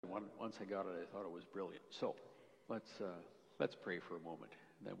Once I got it, I thought it was brilliant. So let's pray for a moment,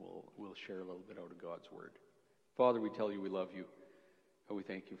 and then we'll share a little bit out of God's word. Father, we tell you we love you, and we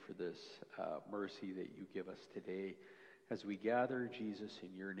thank you for this mercy that you give us today as we gather, Jesus,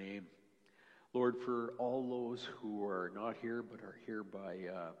 in your name. Lord, for all those who are not here but are here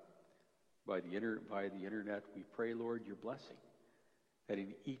by the internet, we pray, Lord, your blessing, that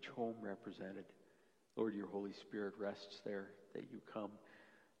in each home represented, Lord, your Holy Spirit rests there, that you come,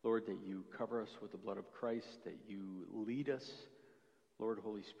 Lord, that you cover us with the blood of Christ, that you lead us, Lord,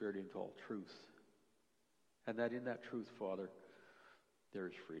 Holy Spirit, into all truth, and that in that truth, Father, there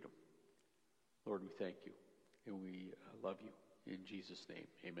is freedom. Lord, we thank you, and we love you. In Jesus' name,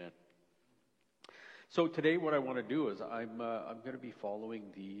 amen. So today what I want to do is I'm going to be following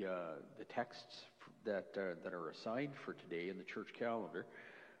the texts that are assigned for today in the church calendar.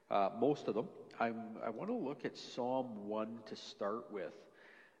 Most of them. I want to look at Psalm 1 to start with.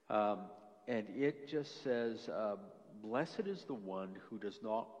 And it just says, blessed is the one who does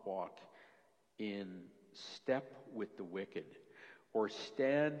not walk in step with the wicked, or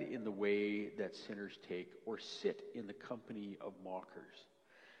stand in the way that sinners take, or sit in the company of mockers,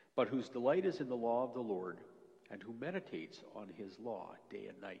 but whose delight is in the law of the Lord, and who meditates on his law day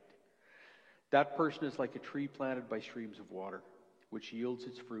and night. That person is like a tree planted by streams of water, which yields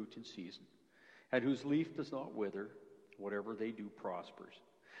its fruit in season, and whose leaf does not wither. Whatever they do prospers.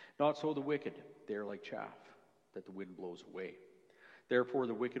 Not so the wicked. They are like chaff that the wind blows away. Therefore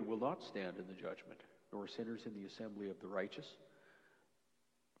the wicked will not stand in the judgment, nor sinners in the assembly of the righteous.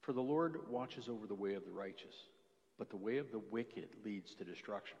 For the Lord watches over the way of the righteous, but the way of the wicked leads to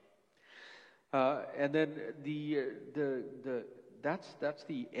destruction. And then that's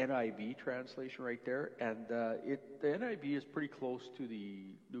the NIV translation right there, and the NIV is pretty close to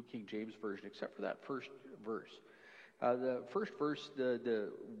the New King James Version, except for that first verse. The first verse,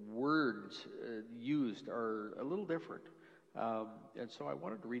 the words used are a little different, and so I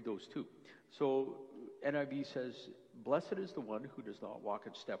wanted to read those too. So NIV says, "Blessed is the one who does not walk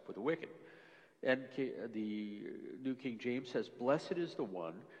in step with the wicked." And the New King James says, "Blessed is the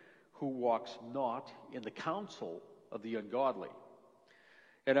one who walks not in the counsel of the ungodly."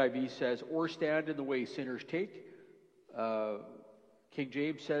 NIV says, "or stand in the way sinners take." King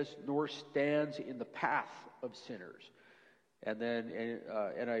James says, "nor stands in the path of sinners." And then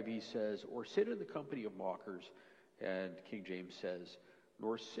NIV says, "or sit in the company of mockers." And King James says,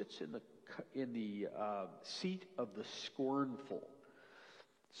 "nor sits in the seat of the scornful."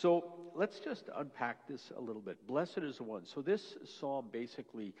 So let's just unpack this a little bit. Blessed is the one. So this psalm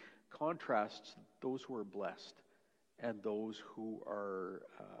basically contrasts those who are blessed and those who are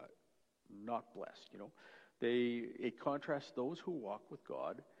not blessed. It contrasts those who walk with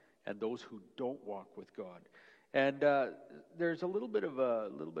God and those who don't walk with God. And there's a little bit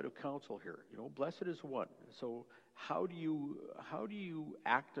of counsel here. Blessed is one. So how do you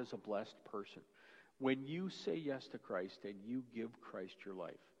act as a blessed person? When you say yes to Christ and you give Christ your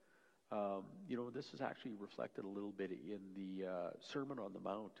life, this is actually reflected a little bit in the Sermon on the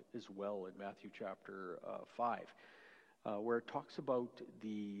Mount as well in Matthew chapter 5, where it talks about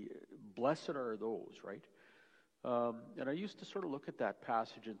the blessed are those, right? And I used to sort of look at that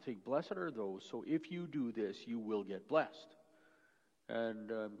passage and think, blessed are those, so if you do this, you will get blessed.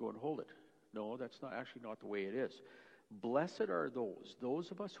 And I'm going, hold it. No, that's actually not the way it is. Blessed are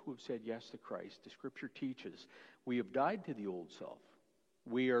those of us who have said yes to Christ. The Scripture teaches we have died to the old self.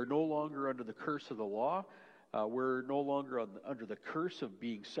 We are no longer under the curse of the law. We're no longer under the curse of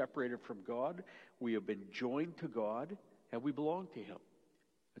being separated from God. We have been joined to God, and we belong to Him.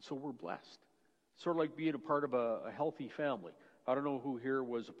 And so we're blessed. Sort of like being a part of a healthy family. I don't know who here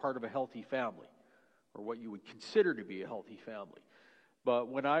was a part of a healthy family, or what you would consider to be a healthy family. But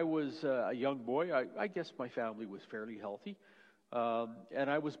when I was a young boy, I guess my family was fairly healthy. And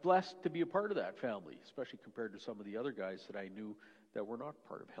I was blessed to be a part of that family, especially compared to some of the other guys that I knew that were not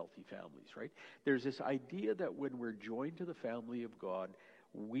part of healthy families, right? There's this idea that when we're joined to the family of God,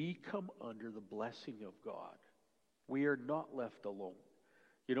 we come under the blessing of God. We are not left alone.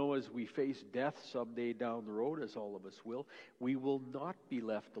 As we face death someday down the road, as all of us will, we will not be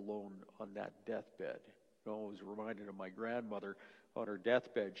left alone on that deathbed. I was reminded of my grandmother on her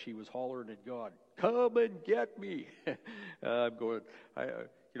deathbed. She was hollering at God, "Come and get me." I'm going,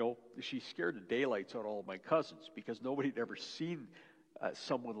 she scared the daylights out of all of my cousins because nobody had ever seen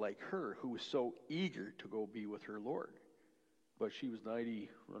someone like her who was so eager to go be with her Lord. But she was 90,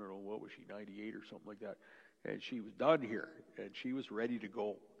 I don't know, what was she, 98 or something like that. And she was done here, and she was ready to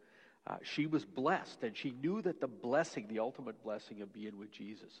go. She was blessed, and she knew that the blessing, the ultimate blessing of being with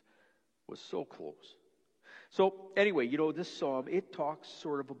Jesus, was so close. So anyway, this psalm, it talks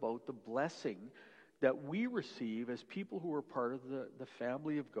sort of about the blessing that we receive as people who are part of the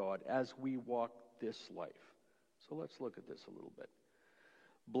family of God as we walk this life. So let's look at this a little bit.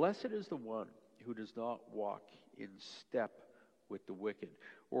 Blessed is the one who does not walk in step with the wicked,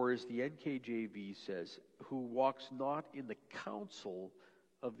 or as the NKJV says, who walks not in the counsel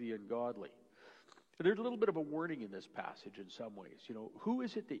of the ungodly. And there's a little bit of a warning in this passage in some ways. Who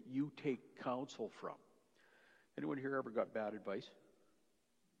is it that you take counsel from? Anyone here ever got bad advice?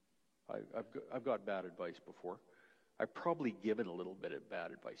 I've got bad advice before. I've probably given a little bit of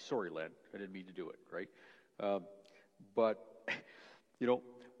bad advice. Sorry, Len, I didn't mean to do it, right? But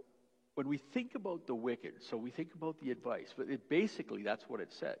when we think about the wicked, so we think about the advice, but basically that's what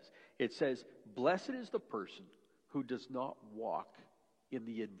it says. It says, blessed is the person who does not walk in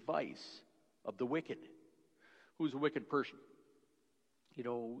the advice of the wicked. Who's a wicked person?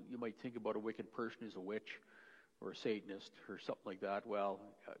 You might think about a wicked person as a witch or a Satanist or something like that. Well,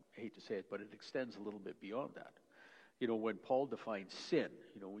 I hate to say it, but it extends a little bit beyond that. When Paul defines sin,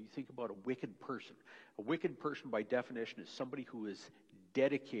 when you think about a wicked person by definition is somebody who is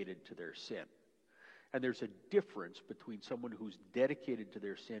dedicated to their sin. And there's a difference between someone who's dedicated to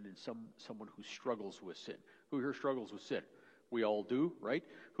their sin and someone who struggles with sin. Who here struggles with sin? We all do, right?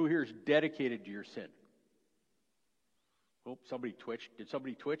 Who here is dedicated to your sin? Oh, somebody twitched. Did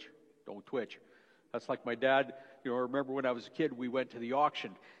somebody twitch? Don't twitch. That's like my dad. I remember when I was a kid, we went to the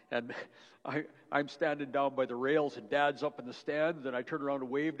auction, and I'm standing down by the rails, and Dad's up in the stand, and I turned around and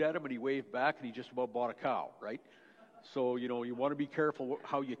waved at him, and he waved back, and he just about bought a cow, right? So, you want to be careful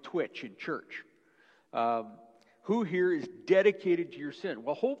how you twitch in church. Who here is dedicated to your sin?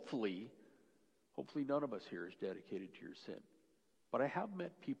 Well, hopefully none of us here is dedicated to your sin. But I have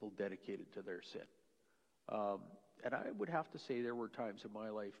met people dedicated to their sin. And I would have to say there were times in my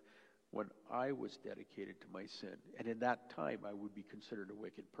life when I was dedicated to my sin. And in that time, I would be considered a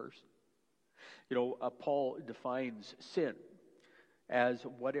wicked person. Paul defines sin as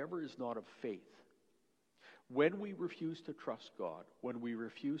whatever is not of faith. When we refuse to trust God, when we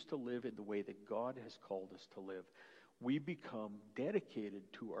refuse to live in the way that God has called us to live, we become dedicated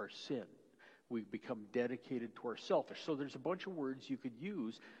to our sin. We become dedicated to our selfish. So there's a bunch of words you could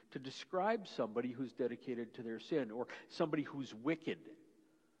use to describe somebody who's dedicated to their sin or somebody who's wicked.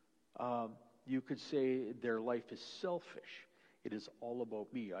 You could say their life is selfish. It is all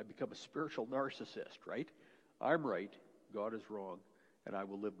about me. I become a spiritual narcissist, right? I'm right, God is wrong, and I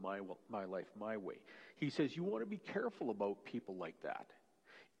will live my life my way. He says you want to be careful about people like that.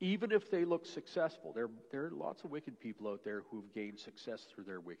 Even if they look successful. There are lots of wicked people out there who've gained success through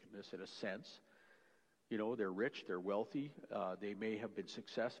their wickedness in a sense. They're rich, they're wealthy, they may have been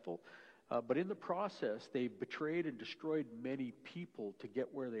successful. But in the process, they betrayed and destroyed many people to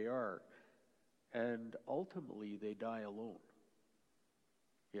get where they are. And ultimately, they die alone.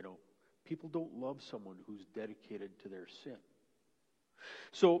 People don't love someone who's dedicated to their sin.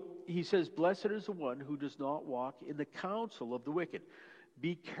 So he says, blessed is the one who does not walk in the counsel of the wicked.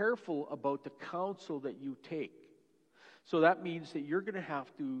 Be careful about the counsel that you take. So that means that you're going to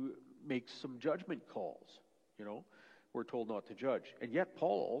have to make some judgment calls. We're told not to judge. And yet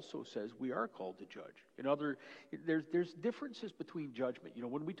Paul also says we are called to judge. There's differences between judgment.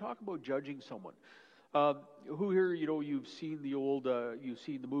 When we talk about judging someone, who here, you've seen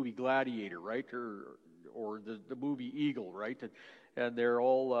the movie Gladiator, right? Or the movie Eagle, right? And they're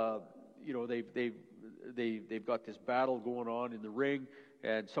all, they've got this battle going on in the ring,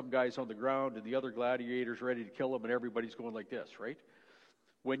 and some guy's on the ground, and the other gladiator's ready to kill him, and everybody's going like this, right?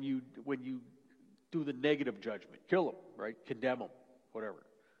 When you do the negative judgment, kill him, right? Condemn him, whatever.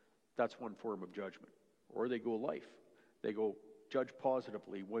 That's one form of judgment. Or they go life. They go judge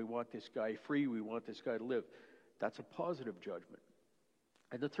positively. We want this guy free. We want this guy to live. That's a positive judgment.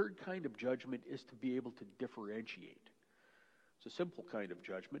 And the third kind of judgment is to be able to differentiate. It's a simple kind of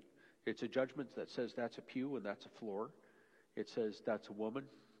judgment. It's a judgment that says that's a pew and that's a floor. It says that's a woman,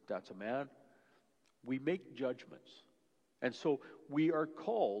 that's a man. We make judgments. And so we are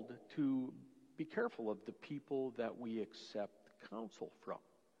called to be careful of the people that we accept counsel from.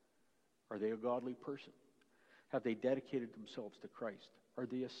 Are they a godly person? Have they dedicated themselves to Christ? Are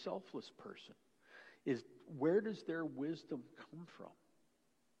they a selfless person? Where does their wisdom come from?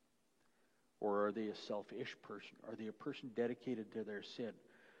 Or are they a selfish person? Are they a person dedicated to their sin?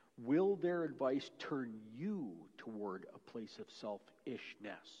 Will their advice turn you toward a place of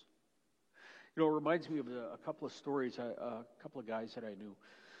selfishness? It reminds me of a couple of stories, a couple of guys that I knew.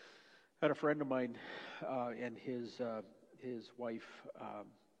 I had a friend of mine, and his wife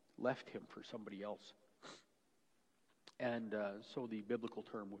left him for somebody else. And so the biblical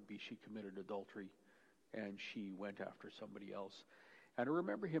term would be she committed adultery and she went after somebody else. And I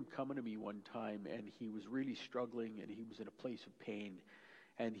remember him coming to me one time, and he was really struggling, and he was in a place of pain,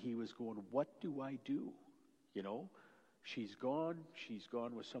 and he was going, what do I do? You know, she's gone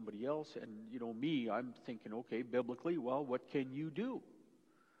with somebody else, and, you know, me, I'm thinking, okay, biblically, well, what can you do?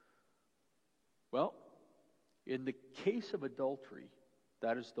 Well, in the case of adultery,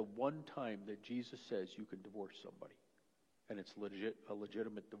 that is the one time that Jesus says you can divorce somebody, and it's a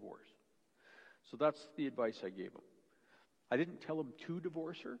legitimate divorce. So that's the advice I gave him. I didn't tell him to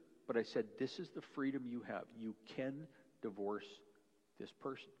divorce her, but I said, this is the freedom you have. You can divorce this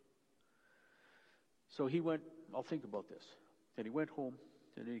person. So he went, I'll think about this. And he went home,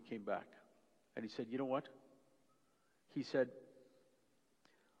 and then he came back. And he said, you know what? He said,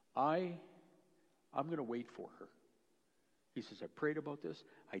 I'm going to wait for her. He says, I prayed about this.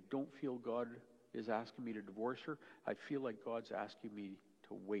 I don't feel God is asking me to divorce her. I feel like God's asking me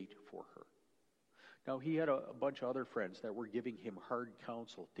to wait for her. Now, he had a bunch of other friends that were giving him hard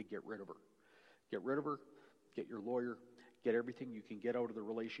counsel to get rid of her. Get rid of her, get your lawyer, get everything you can get out of the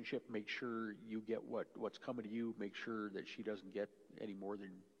relationship, make sure you get what's coming to you, make sure that she doesn't get any more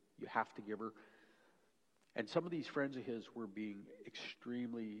than you have to give her. And some of these friends of his were being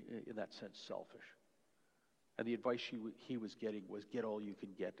extremely, in that sense, selfish. And the advice he was getting was get all you can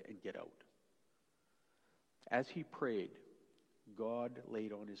get and get out. As he prayed, God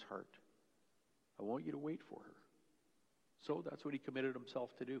laid on his heart, I want you to wait for her. So that's what he committed himself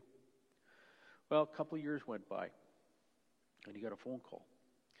to do. Well, a couple of years went by, and he got a phone call.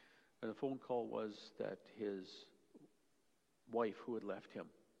 And the phone call was that his wife, who had left him,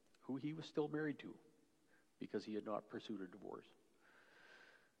 who he was still married to because he had not pursued a divorce,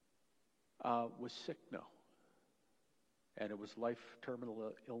 was sick now. And it was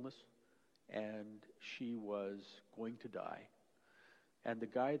terminal illness, and she was going to die. And the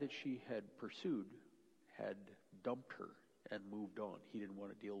guy that she had pursued had dumped her and moved on. He didn't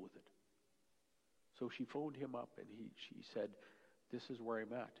want to deal with it. So she phoned him up, and she said, this is where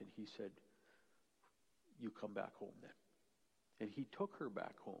I'm at. And he said, you come back home then. And he took her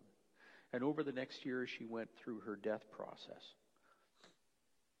back home. And over the next year, she went through her death process.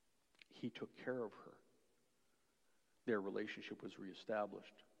 He took care of her. Their relationship was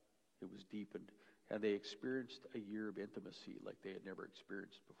reestablished. It was deepened. And they experienced a year of intimacy like they had never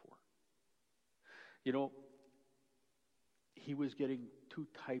experienced before. You know, he was getting two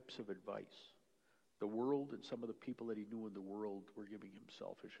types of advice. The world and some of the people that he knew in the world were giving him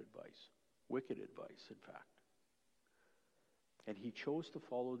selfish advice. Wicked advice, in fact. And he chose to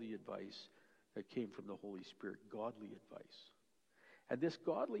follow the advice that came from the Holy Spirit, godly advice. And this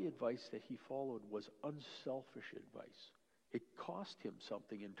godly advice that he followed was unselfish advice. It cost him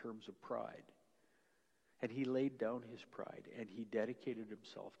something in terms of pride. And he laid down his pride, and he dedicated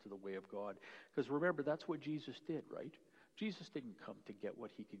himself to the way of God. Because remember, that's what Jesus did, right? Jesus didn't come to get what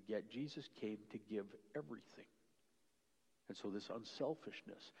he could get. Jesus came to give everything. And so this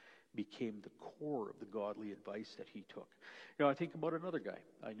unselfishness became the core of the godly advice that he took. You know, I think about another guy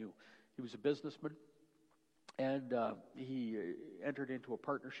I knew. He was a businessman, and he entered into a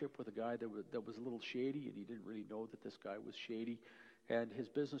partnership with a guy that was a little shady, and he didn't really know that this guy was shady. And his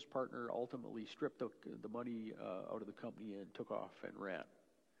business partner ultimately stripped the money out of the company and took off and ran.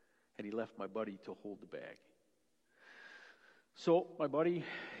 And he left my buddy to hold the bag. So my buddy,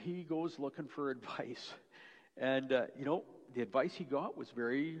 he goes looking for advice. And, you know, the advice he got was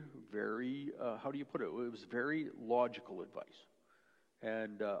very, very, how do you put it? It was very logical advice.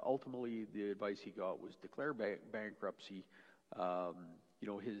 And ultimately, the advice he got was declare bankruptcy. You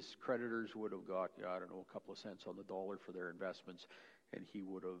know, his creditors would have got, I don't know, a couple of cents on the dollar for their investments, and he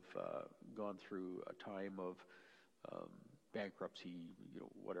would have gone through a time of bankruptcy, you know,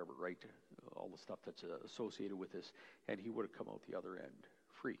 whatever, right? All the stuff that's associated with this, and he would have come out the other end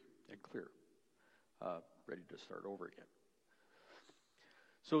free and clear, ready to start over again.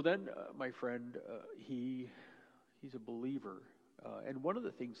 So then, my friend, he's a believer, and one of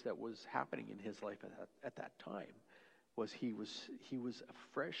the things that was happening in his life at that time was he was a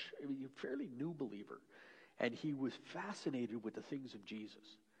fresh, fairly new believer, and he was fascinated with the things of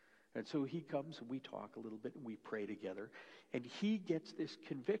Jesus. And so he comes and we talk a little bit and we pray together, and he gets this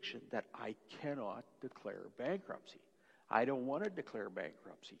conviction that I cannot declare bankruptcy. I don't want to declare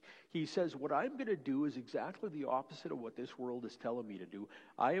bankruptcy. He says, what I'm going to do is exactly the opposite of what this world is telling me to do.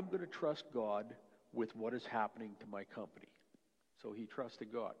 I am going to trust God with what is happening to my company. So he trusted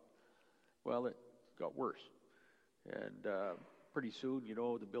God. Well, it got worse. And pretty soon, you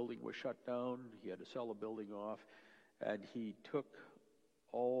know, the building was shut down. He had to sell the building off. And he took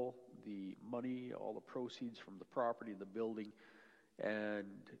all the money, all the proceeds from the property, the building, and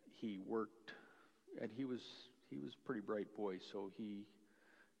he worked and he was a pretty bright boy, so he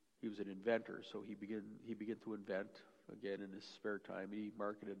was an inventor. So he began to invent again in his spare time. He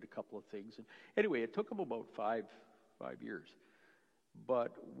marketed a couple of things, and anyway, it took him about five years.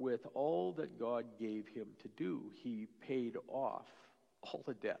 But with all that God gave him to do, he paid off all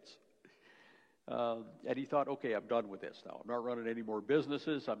the debts. And he thought, okay, I'm done with this now. I'm not running any more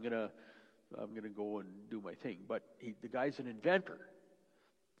businesses. I'm gonna go and do my thing. But the guy's an inventor,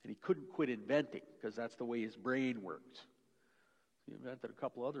 and he couldn't quit inventing because that's the way his brain works. He invented a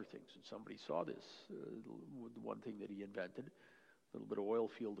couple other things, and somebody saw this. The one thing that he invented, a little bit of oil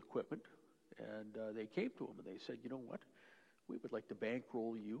field equipment, and they came to him and they said, you know what? We would like to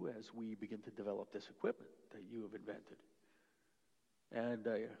bankroll you as we begin to develop this equipment that you have invented. And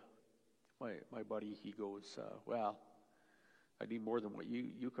my buddy, he goes, well, I need more than what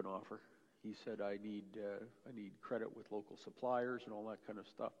you can offer. He said, I need credit with local suppliers and all that kind of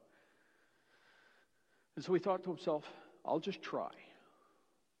stuff. And so he thought to himself, I'll just try.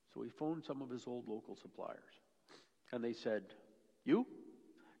 So he phoned some of his old local suppliers. And they said, you?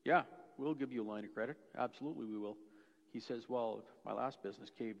 Yeah, we'll give you a line of credit. Absolutely we will. He says, well, my last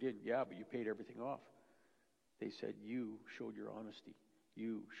business caved in. Yeah, but you paid everything off. They said, you showed your honesty.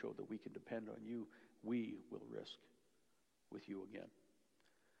 You showed that we can depend on you. We will risk with you again.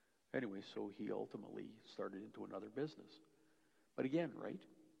 Anyway, so he ultimately started into another business. But again, right?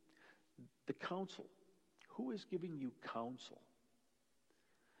 The counsel. Who is giving you counsel?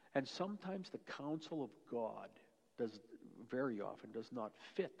 And sometimes the counsel of God very often does not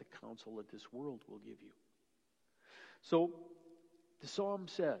fit the counsel that this world will give you. So the psalm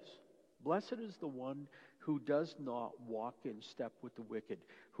says, blessed is the one who does not walk in step with the wicked,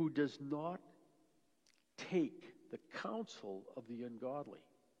 who does not take the counsel of the ungodly.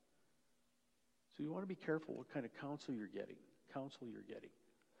 So you want to be careful what kind of counsel you're getting.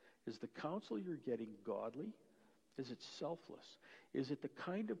 Is the counsel you're getting godly? Is it selfless? Is it the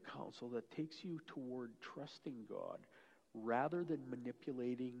kind of counsel that takes you toward trusting God rather than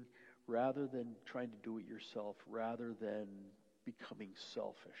manipulating, rather than trying to do it yourself, rather than becoming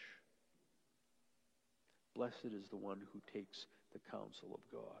selfish? Blessed is the one who takes the counsel of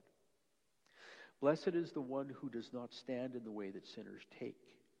God. Blessed is the one who does not stand in the way that sinners take.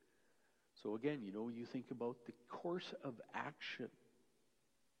 So again, you think about the course of action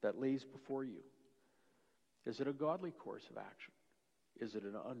that lays before you. Is it a godly course of action? Is it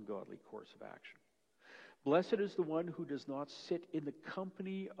an ungodly course of action? Blessed is the one who does not sit in the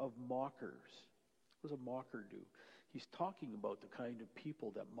company of mockers. What does a mocker do? He's talking about the kind of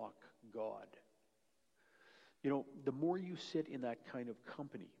people that mock God. The more you sit in that kind of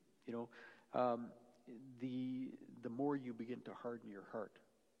company, the more you begin to harden your heart.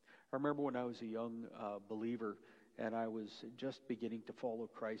 I remember when I was a young believer and I was just beginning to follow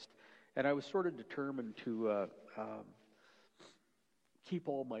Christ, and I was sort of determined to keep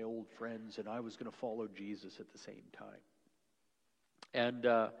all my old friends, and I was going to follow Jesus at the same time. And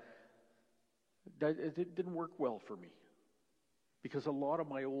it didn't work well for me, because a lot of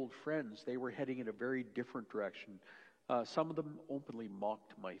my old friends, they were heading in a very different direction. Some of them openly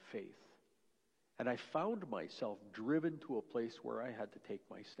mocked my faith. And I found myself driven to a place where I had to take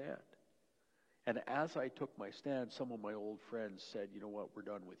my stand. And as I took my stand, some of my old friends said, you know what, we're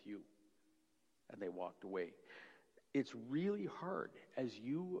done with you. And they walked away. It's really hard as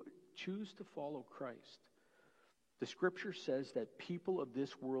you choose to follow Christ. The scripture says that people of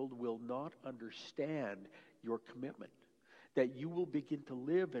this world will not understand your commitment, that you will begin to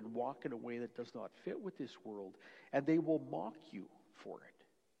live and walk in a way that does not fit with this world, and they will mock you for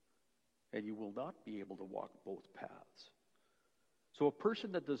it, and you will not be able to walk both paths. So a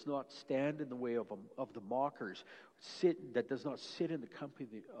person that does not stand in the way of the mockers, that does not sit in the company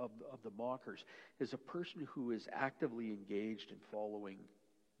of the mockers, is a person who is actively engaged in following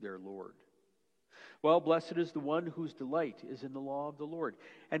their Lord. Well, blessed is the one whose delight is in the law of the Lord,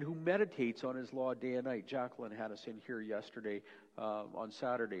 and who meditates on his law day and night. Jacqueline had us in here yesterday on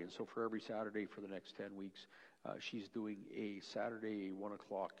Saturday, and so for every Saturday for the next 10 weeks, she's doing a Saturday 1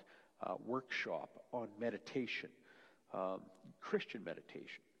 o'clock workshop on meditation, Christian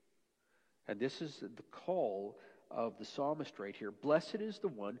meditation. And this is the call of the psalmist right here. Blessed is the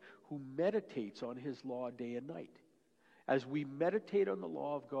one who meditates on his law day and night. As we meditate on the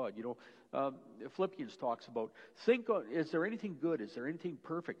law of God, Philippians talks about, is there anything good? Is there anything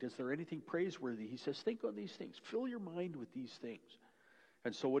perfect? Is there anything praiseworthy? He says, think on these things. Fill your mind with these things.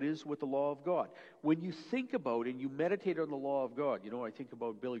 And so it is with the law of God. When you think about and you meditate on the law of God, I think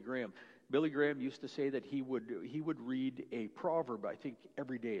about Billy Graham. Billy Graham used to say that he would read a proverb, I think,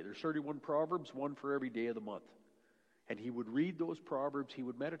 every day. There's 31 proverbs, one for every day of the month. And he would read those Proverbs, he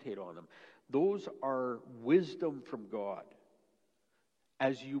would meditate on them. Those are wisdom from God.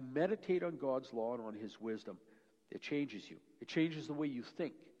 As you meditate on God's law and on his wisdom, it changes you. It changes the way you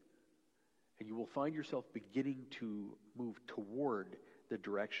think. And you will find yourself beginning to move toward the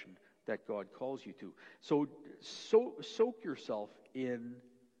direction that God calls you to. So soak yourself in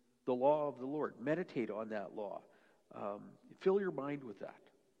the law of the Lord. Meditate on that law. Fill your mind with that.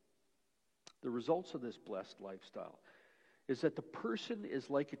 The results of this blessed lifestyle is that the person is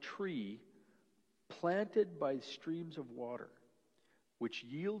like a tree planted by streams of water, which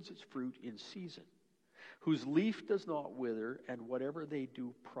yields its fruit in season, whose leaf does not wither, and whatever they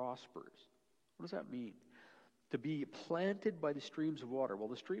do prospers. What does that mean? To be planted by the streams of water. Well,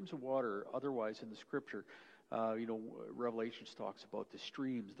 the streams of water, otherwise in the Scripture, Revelations talks about the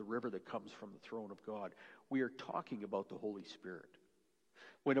streams, the river that comes from the throne of God. We are talking about the Holy Spirit.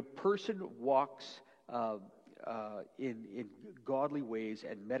 When a person walks in godly ways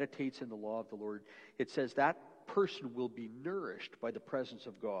and meditates in the law of the Lord, it says that person will be nourished by the presence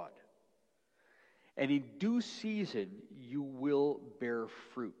of God. And in due season, you will bear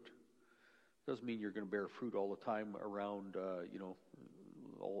fruit. Doesn't mean you're going to bear fruit all the time around,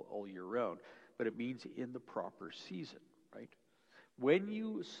 all year round. But it means in the proper season, right? When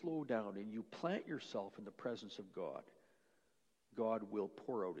you slow down and you plant yourself in the presence of God, God will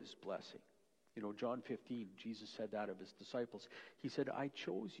pour out his blessing. John 15, Jesus said that of his disciples. He said, I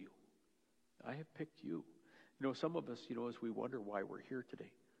chose you. I have picked you. Some of us, as we wonder why we're here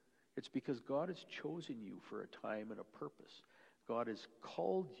today, it's because God has chosen you for a time and a purpose. God has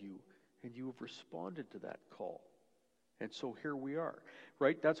called you, and you have responded to that call. And so here we are,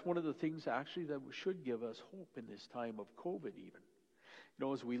 right? That's one of the things actually that should give us hope in this time of COVID even.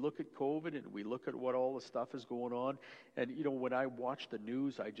 As we look at COVID and we look at what all the stuff is going on, and when I watch the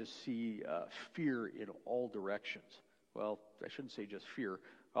news, I just see fear in all directions. Well, I shouldn't say just fear.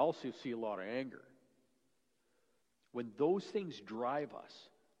 I also see a lot of anger. When those things drive us,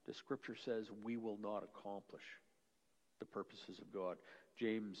 the Scripture says we will not accomplish the purposes of God.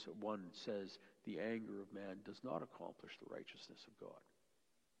 James 1 says, the anger of man does not accomplish the righteousness of God.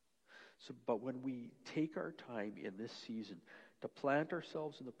 But when we take our time in this season to plant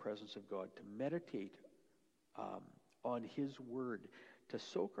ourselves in the presence of God, to meditate on his word, to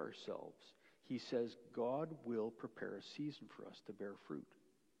soak ourselves, he says God will prepare a season for us to bear fruit.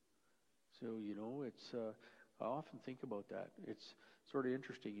 So, it's I often think about that. It's sort of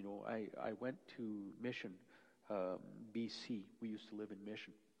interesting. I went to Mission, BC. We used to live in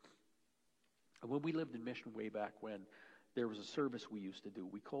Mission. And when we lived in Mission way back when, there was a service we used to do.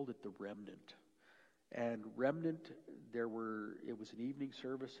 We called it the Remnant. And Remnant, it was an evening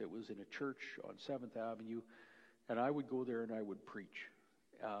service. It was in a church on 7th Avenue. And I would go there and I would preach.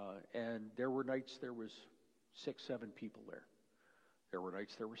 And there were nights there was 6, 7 people there. There were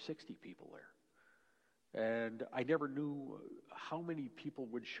nights there were 60 people there. And I never knew how many people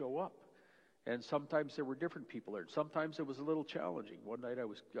would show up. And sometimes there were different people there. Sometimes it was a little challenging. One night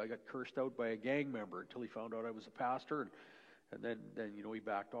I got cursed out by a gang member until he found out I was a pastor, and then he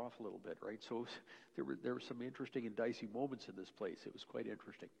backed off a little bit, right? So there were some interesting and dicey moments in this place. It was quite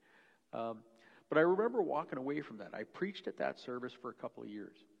interesting. But I remember walking away from that. I preached at that service for a couple of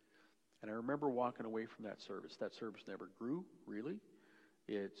years. And I remember walking away from that service. That service never grew, really.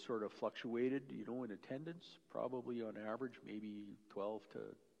 It sort of fluctuated, in attendance, probably on average, maybe 12 to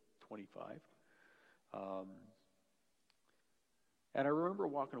 25. And I remember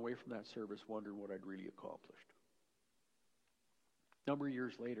walking away from that service wondering what I'd really accomplished. A number of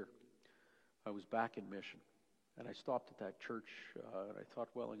years later, I was back in Mission, and I stopped at that church, and I thought,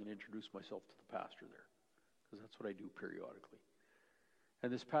 well, I'm going to introduce myself to the pastor there, because that's what I do periodically.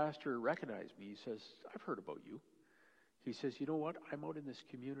 And this pastor recognized me. He says, I've heard about you. He says, you know what? I'm out in this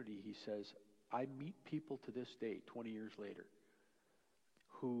community. He says, I meet people to this day, 20 years later,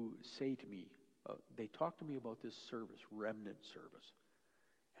 who say to me, they talk to me about this service, Remnant service,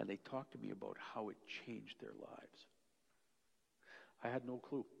 and they talk to me about how it changed their lives. I had no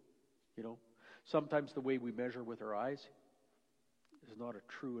clue, Sometimes the way we measure with our eyes is not a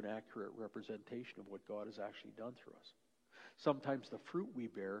true and accurate representation of what God has actually done through us. Sometimes the fruit we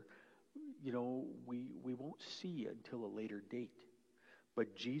bear, we won't see until a later date.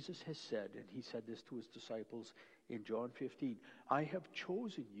 But Jesus has said, and he said this to his disciples in John 15, I have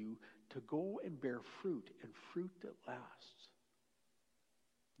chosen you to go and bear fruit, and fruit that lasts.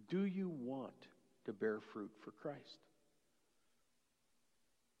 Do you want to bear fruit for Christ?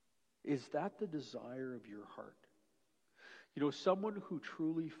 Is that the desire of your heart? Someone who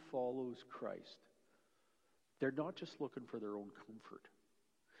truly follows Christ, they're not just looking for their own comfort.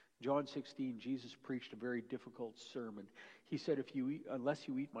 John 16, Jesus preached a very difficult sermon. He said, unless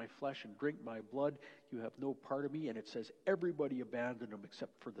you eat my flesh and drink my blood, you have no part of me. And it says, everybody abandoned him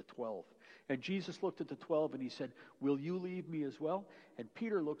except for the 12. And Jesus looked at the 12 and he said, will you leave me as well? And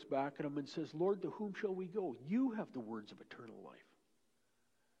Peter looks back at him and says, Lord, to whom shall we go? You have the words of eternal life.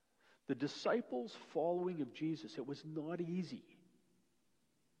 The disciples following of Jesus, it was not easy.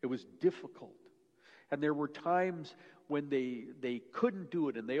 It was difficult. And there were times when they couldn't do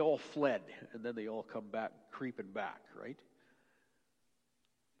it and they all fled. And then they all come back, creeping back, right?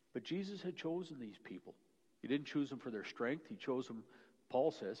 But Jesus had chosen these people. He didn't choose them for their strength. He chose them,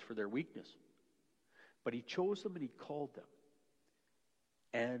 Paul says, for their weakness. But he chose them and he called them.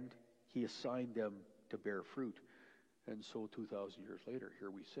 And he assigned them to bear fruit. And so 2,000 years later, here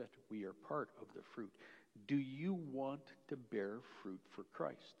we sit. We are part of the fruit. Do you want to bear fruit for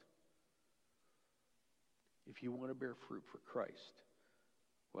Christ? If you want to bear fruit for Christ,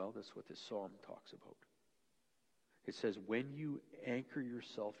 well, that's what this psalm talks about. It says, when you anchor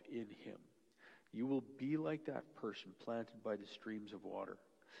yourself in him, you will be like that person planted by the streams of water.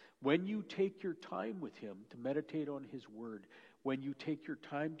 When you take your time with him to meditate on his word, when you take your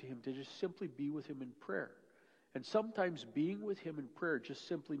time to him to just simply be with him in prayer, and sometimes being with him in prayer just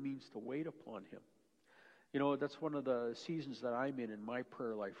simply means to wait upon him. You know, that's one of the seasons that I'm in my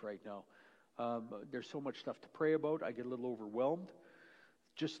prayer life right now. There's so much stuff to pray about. I get a little overwhelmed.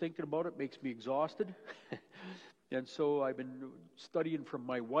 Just thinking about it makes me exhausted. And so I've been studying from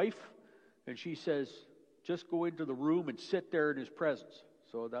my wife, and she says, just go into the room and sit there in his presence.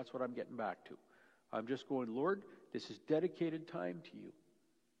 So that's what I'm getting back to. I'm just going, Lord, this is dedicated time to you.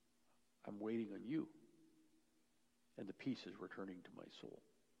 I'm waiting on you. And the peace is returning to my soul.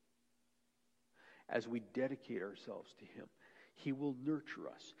 As we dedicate ourselves to him, he will nurture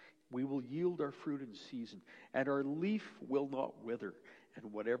us. We will yield our fruit in season, and our leaf will not wither,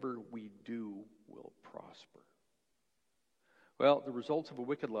 and whatever we do will prosper. Well, the results of a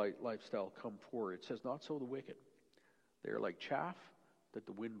wicked lifestyle come forward. It says, not so the wicked. They are like chaff that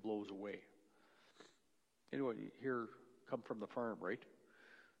the wind blows away. Anyone here come from the farm, right?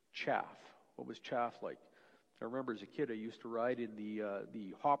 Chaff. What was chaff like? I remember as a kid I used to ride in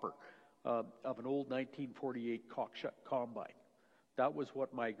the hopper of an old 1948 Cockshutt combine. That was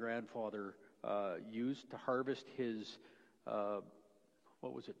what my grandfather used to harvest his, 4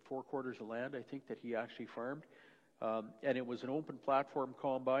 quarters of land, I think, that he actually farmed. And it was an open platform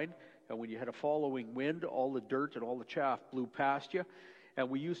combine. And when you had a following wind, all the dirt and all the chaff blew past you. And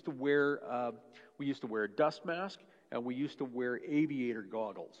we used to wear a dust mask, and we used to wear aviator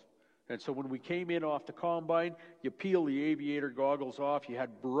goggles. And so when we came in off the combine, you peel the aviator goggles off. You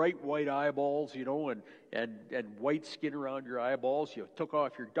had bright white eyeballs, you know, and white skin around your eyeballs. You took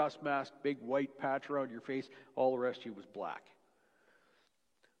off your dust mask, big white patch around your face. All the rest of you was black.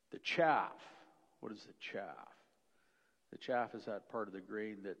 The chaff. What is the chaff? The chaff is that part of the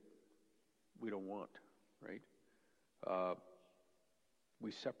grain that we don't want, right?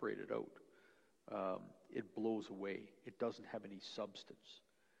 We separate it out. It blows away. It doesn't have any substance.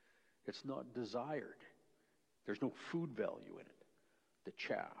 It's not desired. There's no food value in it. The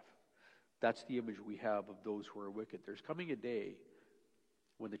chaff. That's the image we have of those who are wicked. There's coming a day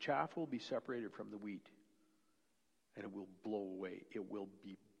when the chaff will be separated from the wheat, and it will blow away. It will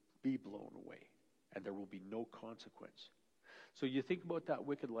be blown away, and there will be no consequence. So you think about that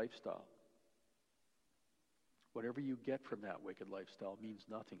wicked lifestyle. Whatever you get from that wicked lifestyle means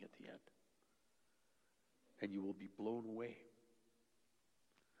nothing at the end. And you will be blown away.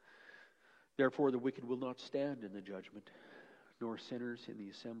 Therefore, the wicked will not stand in the judgment, nor sinners in the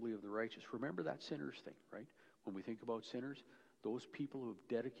assembly of the righteous. Remember that sinners thing, right? When we think about sinners, those people who have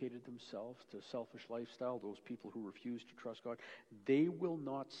dedicated themselves to a selfish lifestyle, those people who refuse to trust God, they will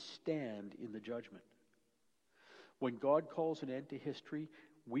not stand in the judgment. When God calls an end to history,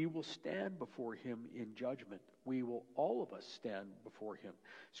 we will stand before him in judgment. We will, all of us, stand before him.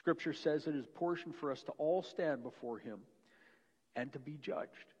 Scripture says it is portion for us to all stand before him and to be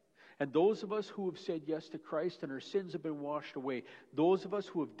judged. And those of us who have said yes to Christ and our sins have been washed away, those of us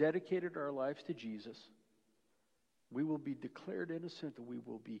who have dedicated our lives to Jesus, we will be declared innocent and we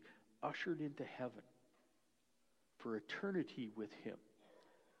will be ushered into heaven for eternity with him.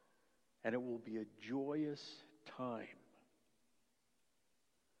 And it will be a joyous time.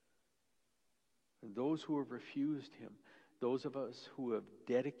 And those who have refused him, those of us who have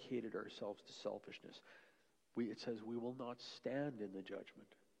dedicated ourselves to selfishness, it says we will not stand in the judgment.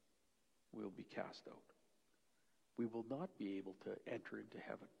 We will be cast out. We will not be able to enter into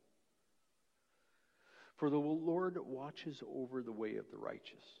heaven. For the Lord watches over the way of the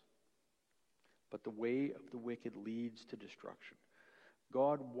righteous, but the way of the wicked leads to destruction.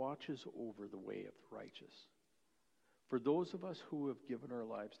 God watches over the way of the righteous. For those of us who have given our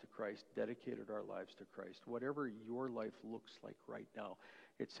lives to Christ, dedicated our lives to Christ, whatever your life looks like right now,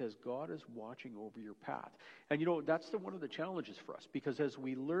 it says God is watching over your path. And that's one of the challenges for us, because as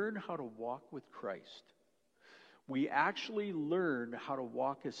we learn how to walk with Christ, we actually learn how to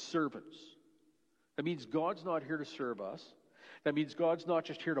walk as servants. That means God's not here to serve us. That means God's not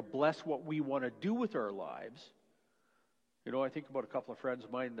just here to bless what we want to do with our lives. I think about a couple of friends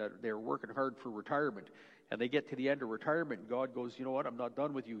of mine that they're working hard for retirement, and they get to the end of retirement, and God goes, you know what, I'm not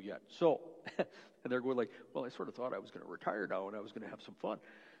done with you yet. So, and they're going like, well, I sort of thought I was going to retire now, and I was going to have some fun.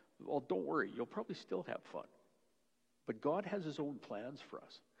 Well, don't worry, you'll probably still have fun. But God has his own plans for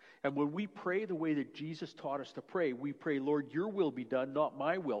us. And when we pray the way that Jesus taught us to pray, we pray, Lord, your will be done, not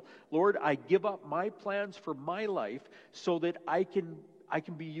my will. Lord, I give up my plans for my life so that I can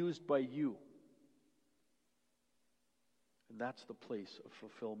be used by you. And that's the place of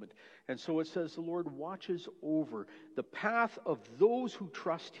fulfillment. And so it says the Lord watches over the path of those who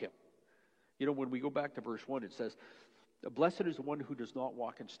trust him. When we go back to verse 1, it says, blessed is the one who does not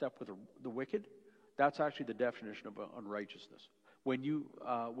walk in step with the wicked. That's actually the definition of unrighteousness. When you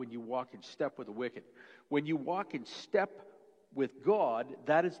walk in step with the wicked. When you walk in step with God,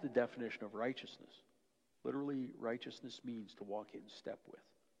 that is the definition of righteousness. Literally, righteousness means to walk in step with.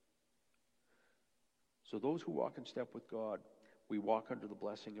 So those who walk in step with God, we walk under the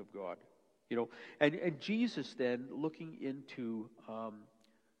blessing of God. And Jesus then, looking into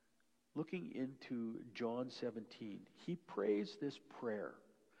John 17, he prays this prayer.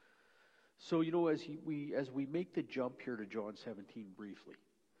 So, as we make the jump here to John 17 briefly,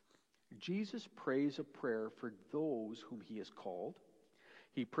 Jesus prays a prayer for those whom he has called.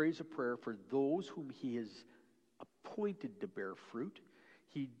 He prays a prayer for those whom he has appointed to bear fruit.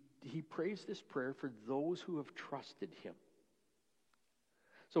 He prays this prayer for those who have trusted him.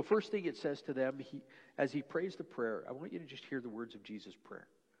 So first thing it says to them, as he prays the prayer, I want you to just hear the words of Jesus' prayer.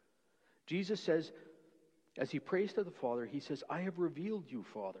 Jesus says, as he prays to the Father, he says, I have revealed you,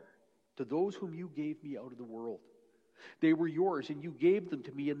 Father, to those whom you gave me out of the world. They were yours, and you gave them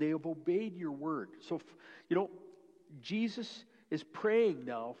to me, and they have obeyed your word. So, Jesus is praying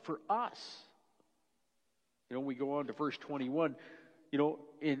now for us. We go on to verse 21.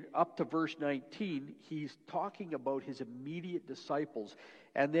 Up to verse 19, he's talking about his immediate disciples.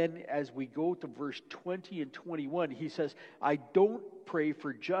 And then as we go to verse 20 and 21, he says, I don't pray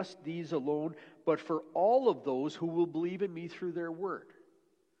for just these alone, but for all of those who will believe in me through their word.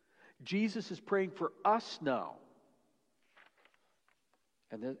 Jesus is praying for us now.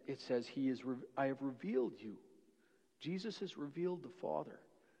 And then it says, I have revealed you. Jesus has revealed the Father.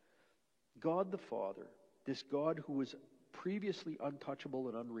 God the Father, this God who was previously untouchable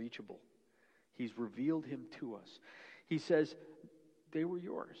and unreachable. He's revealed him to us. He says, they were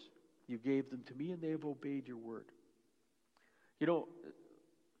yours. You gave them to me, and they have obeyed your word.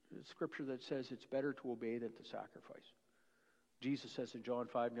 Scripture that says it's better to obey than to sacrifice. Jesus says in John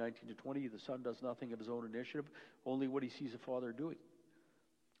 5:19-20, the Son does nothing of his own initiative, only what he sees the Father doing.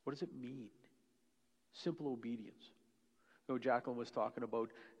 What does it mean? Simple obedience. Jacqueline was talking about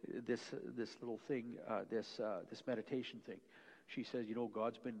this little thing, this meditation thing. She says,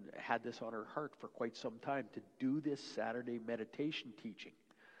 God's had this on her heart for quite some time to do this Saturday meditation teaching.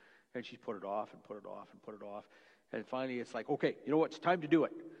 And she's put it off and put it off and put it off. And finally it's like, okay, it's time to do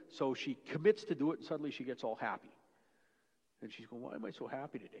it. So she commits to do it, and suddenly she gets all happy. And she's going, why am I so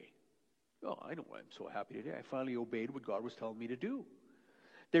happy today? Oh, I know why I'm so happy today. I finally obeyed what God was telling me to do.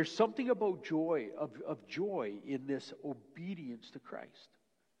 There's something about joy, of joy in this obedience to Christ.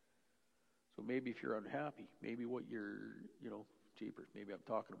 So maybe if you're unhappy, maybe what you're, jeepers, maybe I'm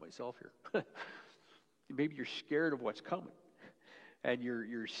talking to myself here. Maybe you're scared of what's coming. And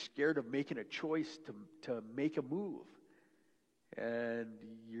you're scared of making a choice to make a move. And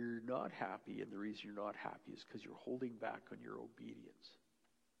you're not happy, and the reason you're not happy is because you're holding back on your obedience.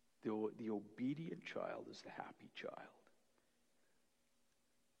 The obedient child is the happy child.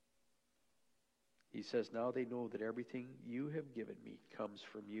 He says, now they know that everything you have given me comes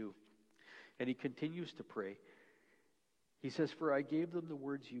from you. And he continues to pray. He says, for I gave them the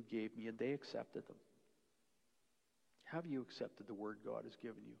words you gave me, and they accepted them. Have you accepted the word God has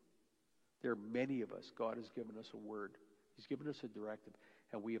given you? There are many of us, God has given us a word. He's given us a directive,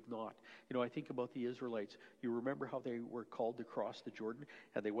 and we have not. I think about the Israelites. You remember how they were called to cross the Jordan?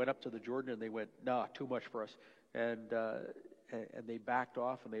 And they went up to the Jordan, and they went, nah, too much for us. And they backed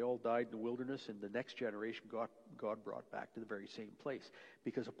off, and they all died in the wilderness, and the next generation God brought back to the very same place.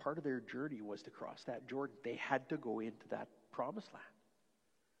 Because a part of their journey was to cross that Jordan. They had to go into that promised land.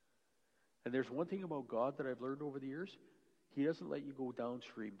 And there's one thing about God that I've learned over the years. He doesn't let you go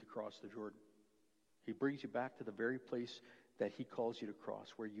downstream to cross the Jordan. He brings you back to the very place that he calls you to cross,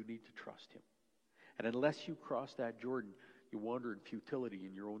 where you need to trust him. And unless you cross that Jordan, you wander in futility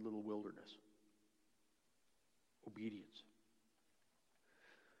in your own little wilderness. Obedience.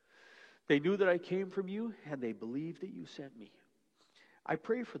 They knew that I came from you, and they believed that you sent me. I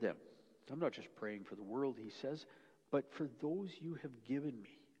pray for them. I'm not just praying for the world, he says, but for those you have given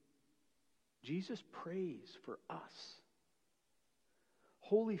me. Jesus prays for us.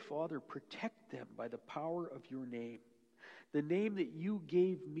 Holy Father, protect them by the power of your name, the name that you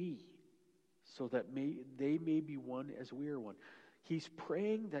gave me, so that they may be one as we are one. He's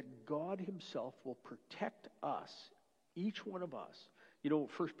praying that God himself will protect us, each one of us. You know,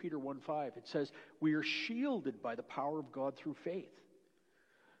 1 Peter 1:5, it says, we are shielded by the power of God through faith.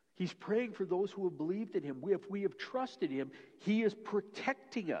 He's praying for those who have believed in him. If we have trusted him, he is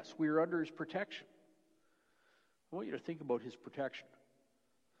protecting us. We are under his protection. I want you to think about his protection.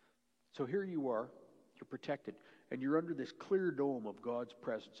 So here you are, you're protected, and you're under this clear dome of God's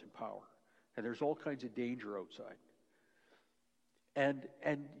presence and power. And there's all kinds of danger outside. And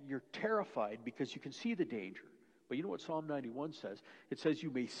you're terrified because you can see the danger. But you know what Psalm 91 says? It says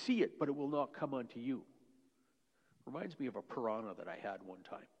you may see it, but it will not come unto you. Reminds me of a piranha that I had one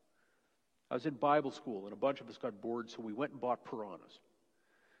time. I was in Bible school, and a bunch of us got bored, so we went and bought piranhas.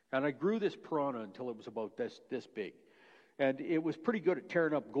 And I grew this piranha until it was about this big. And it was pretty good at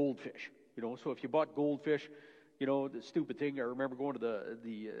tearing up goldfish. You know, so if you bought goldfish, you know, the stupid thing, I remember going to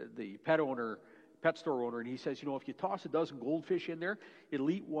the pet store owner, and he says, you know, if you toss a dozen goldfish in there, it'll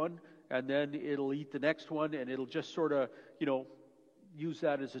eat one, and then it'll eat the next one, and it'll just sort of, you know, use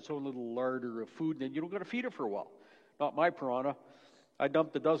that as its own little larder of food, and then you don't got to feed it for a while. Not my piranha. I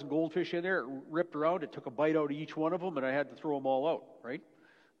dumped a dozen goldfish in there, it ripped around, it took a bite out of each one of them, and I had to throw them all out, right?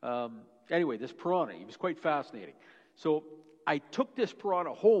 Anyway, this piranha, he was quite fascinating. So I took this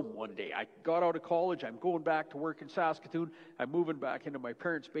piranha home one day. I got out of college. I'm going back to work in Saskatoon. I'm moving back into my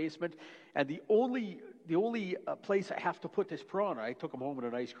parents' basement. And the only place I have to put this piranha, I took him home in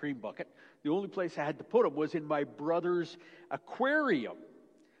an ice cream bucket. The only place I had to put him was in my brother's aquarium.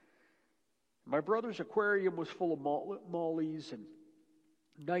 My brother's aquarium was full of mollies and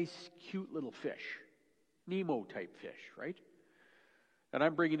nice, cute little fish. Nemo-type fish, right? And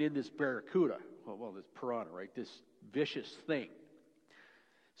I'm bringing in this barracuda. Well, this piranha, right? This vicious thing.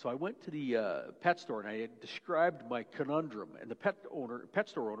 So I went to the pet store and I had described my conundrum. And the pet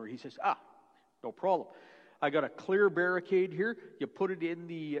store owner, he says, no problem. I got a clear barricade here. You put it in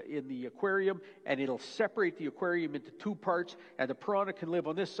the aquarium, and it'll separate the aquarium into two parts. And the piranha can live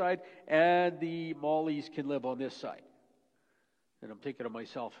on this side, and the mollies can live on this side. And I'm thinking to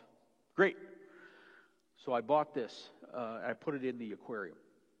myself, great. So I bought this. I put it in the aquarium.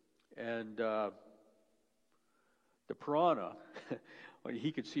 And the piranha,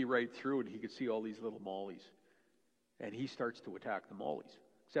 he could see right through it. He could see all these little mollies. And he starts to attack the mollies.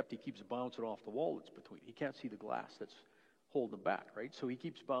 Except he keeps bouncing off the wall that's between. He can't see the glass that's holding him back, right? So he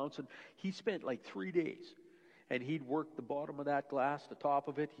keeps bouncing. He spent like 3 days. And he'd work the bottom of that glass, the top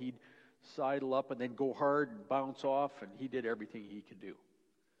of it. He'd sidle up and then go hard and bounce off. And he did everything he could do.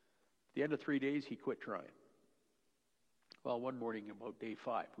 At the end of 3 days, he quit trying. Well, one morning about day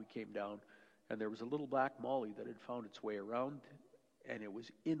 5, we came down. And there was a little black molly that had found its way around. And it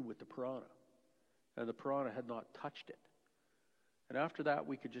was in with the piranha. And the piranha had not touched it. And after that,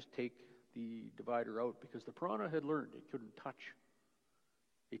 we could just take the divider out because the piranha had learned it couldn't touch.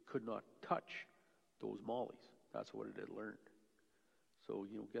 It could not touch those mollies. That's what it had learned. So,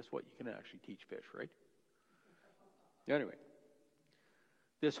 guess what? You can actually teach fish, right? Anyway,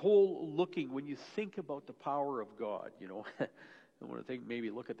 this whole looking, when you think about the power of God, I want to think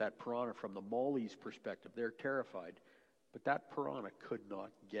maybe look at that piranha from the mollies' perspective. They're terrified. But that piranha could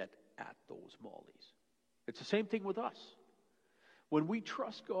not get at those mollies. It's the same thing with us. When we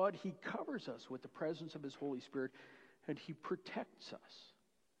trust God, He covers us with the presence of His Holy Spirit, and He protects us.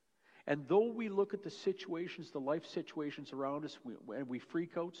 And though we look at the situations, the life situations around us, and we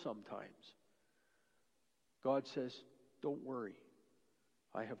freak out sometimes, God says, don't worry.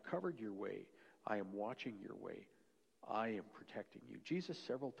 I have covered your way. I am watching your way. I am protecting you. Jesus,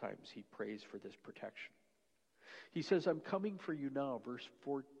 several times, He prays for this protection. He says, I'm coming for you now, verse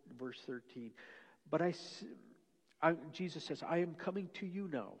 13. But Jesus says, I am coming to you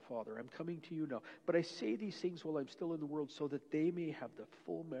now, Father. I'm coming to you now. But I say these things while I'm still in the world so that they may have the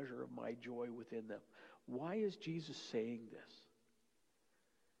full measure of my joy within them. Why is Jesus saying this?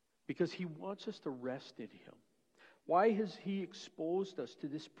 Because He wants us to rest in Him. Why has He exposed us to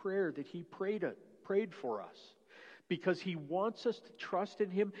this prayer that He prayed for us? because He wants us to trust in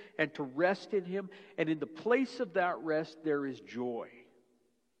Him and to rest in Him. And in the place of that rest, there is joy.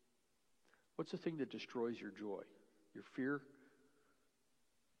 What's the thing that destroys your joy? Your fear?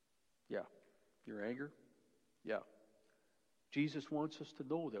 Yeah. Your anger? Yeah. Jesus wants us to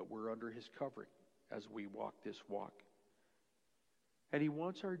know that we're under His covering as we walk this walk. And He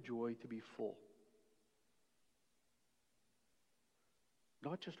wants our joy to be full.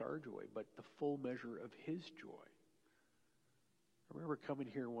 Not just our joy, but the full measure of His joy. I remember coming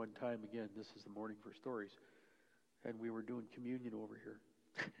here one time, again, this is the Morning for Stories, and we were doing communion over here.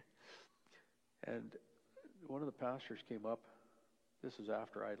 And one of the pastors came up, this was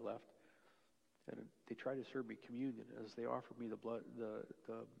after I'd left, and they tried to serve me communion. As they offered me the blood,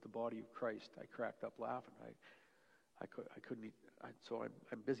 the body of Christ, I cracked up laughing. I couldn't eat, so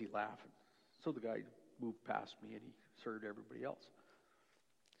I'm busy laughing. So the guy moved past me and he served everybody else.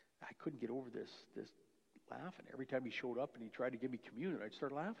 I couldn't get over this laughing. Every time he showed up and he tried to give me communion, I'd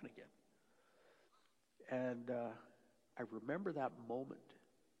start laughing again. And I remember that moment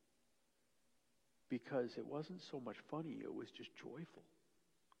because it wasn't so much funny, it was just joyful.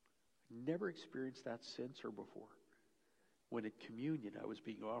 I never experienced that since or before. When at communion I was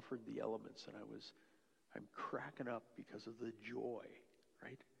being offered the elements and I'm cracking up because of the joy,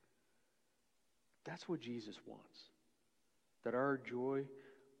 right? That's what Jesus wants. That our joy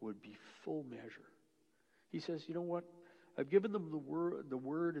would be full measure. He says, you know what? I've given them the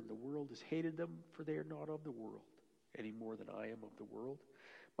word, and the world has hated them, for they are not of the world, any more than I am of the world.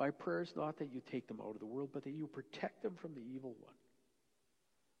 My prayer is not that you take them out of the world, but that you protect them from the evil one.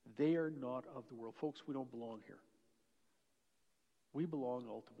 They are not of the world. Folks, we don't belong here. We belong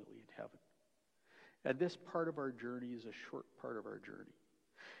ultimately in heaven. And this part of our journey is a short part of our journey.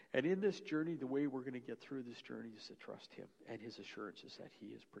 And in this journey, the way we're going to get through this journey is to trust Him and His assurances that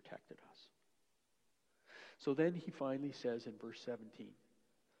He has protected us. So then He finally says in verse 17,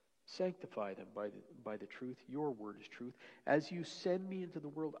 sanctify them by the truth. Your word is truth. As you send me into the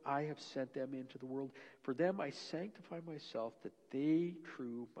world, I have sent them into the world. For them I sanctify myself, that they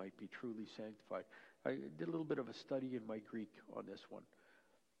might be truly sanctified. I did a little bit of a study in my Greek on this one.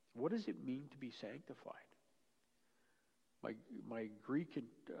 What does it mean to be sanctified? My Greek,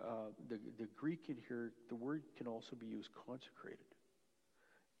 the Greek in here, the word can also be used consecrated.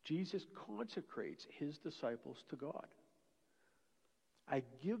 Jesus consecrates His disciples to God. I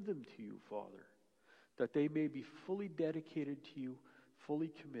give them to you, Father, that they may be fully dedicated to you,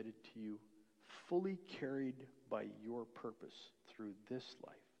 fully committed to you, fully carried by your purpose through this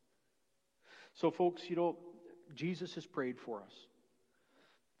life. So folks, Jesus has prayed for us.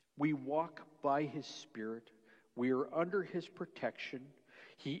 We walk by His Spirit. We are under His protection.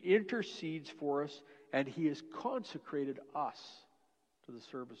 He intercedes for us, and He has consecrated us to the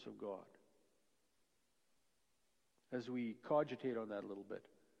service of God. As we cogitate on that a little bit,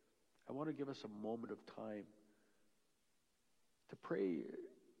 I want to give us a moment of time to pray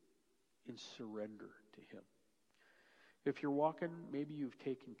in surrender to Him. If you're walking, maybe you've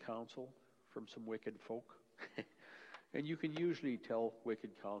taken counsel from some wicked folk. And you can usually tell wicked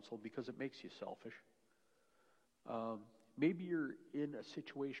counsel because it makes you selfish. Maybe you're in a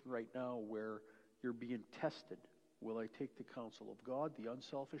situation right now where you're being tested. Will I take the counsel of God, the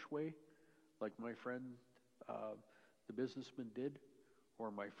unselfish way, like my friend, the businessman did,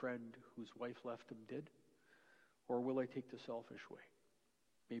 or my friend whose wife left him did? Or will I take the selfish way?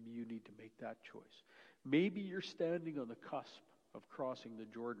 Maybe you need to make that choice. Maybe you're standing on the cusp of crossing the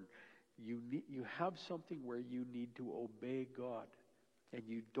Jordan. You have something where you need to obey God, and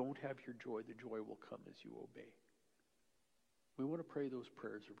you don't have your joy. The joy will come as you obey. We want to pray those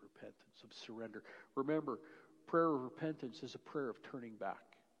prayers of repentance, of surrender. Remember, prayer of repentance is a prayer of turning back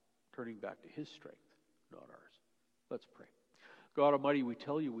to His strength, not ours. Let's pray. God Almighty, we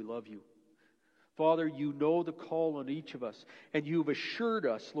tell you we love you. Father, you know the call on each of us, and you've assured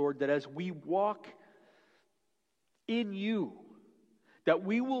us, Lord, that as we walk in you, that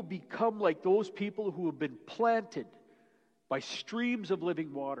we will become like those people who have been planted by streams of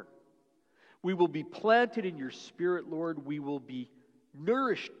living water. We will be planted in your Spirit, Lord. We will be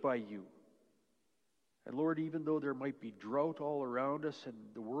nourished by you. And Lord, even though there might be drought all around us and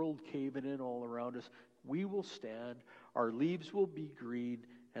the world caving in all around us, we will stand, our leaves will be green,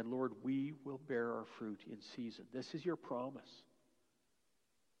 and Lord, we will bear our fruit in season. This is your promise.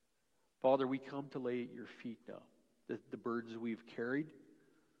 Father, we come to lay at your feet now the burdens we've carried,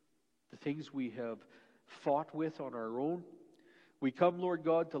 the things we have fought with on our own. We come, Lord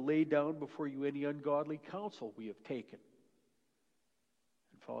God, to lay down before you any ungodly counsel we have taken.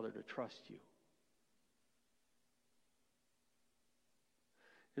 And Father, to trust you.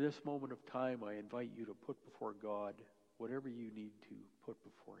 In this moment of time, I invite you to put before God whatever you need to put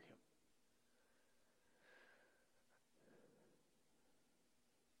before Him.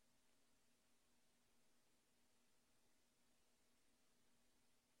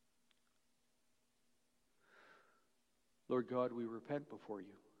 Lord God, we repent before you.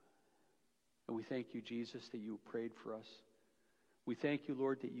 And we thank you, Jesus, that you prayed for us. We thank you,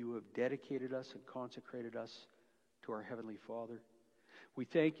 Lord, that you have dedicated us and consecrated us to our Heavenly Father. We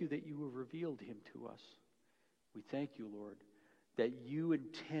thank you that you have revealed Him to us. We thank you, Lord, that you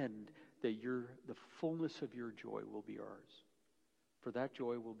intend that the fullness of your joy will be ours. For that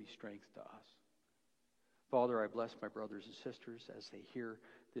joy will be strength to us. Father, I bless my brothers and sisters as they hear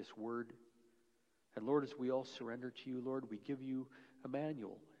this word. And Lord, as we all surrender to you, Lord, we give you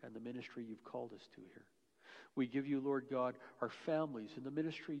Emmanuel and the ministry you've called us to here. We give you, Lord God, our families and the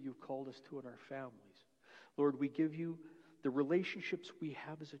ministry you've called us to in our families. Lord, we give you the relationships we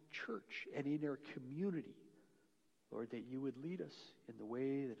have as a church and in our community. Lord, that you would lead us in the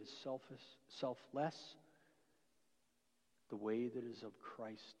way that is selfless, the way that is of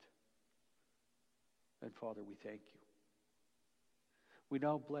Christ. And Father, we thank you. We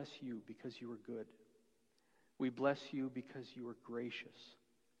now bless you because you are good. We bless you because you are gracious.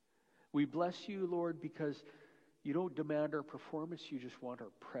 We bless you, Lord, because you don't demand our performance, you just want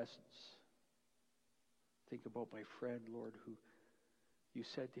our presence. Think about my friend, Lord, who you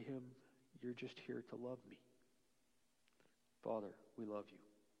said to him, you're just here to love me. Father, we love you.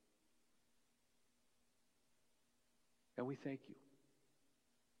 And we thank you.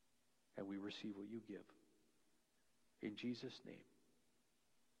 And we receive what you give. In Jesus' name,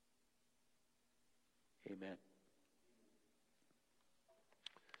 amen.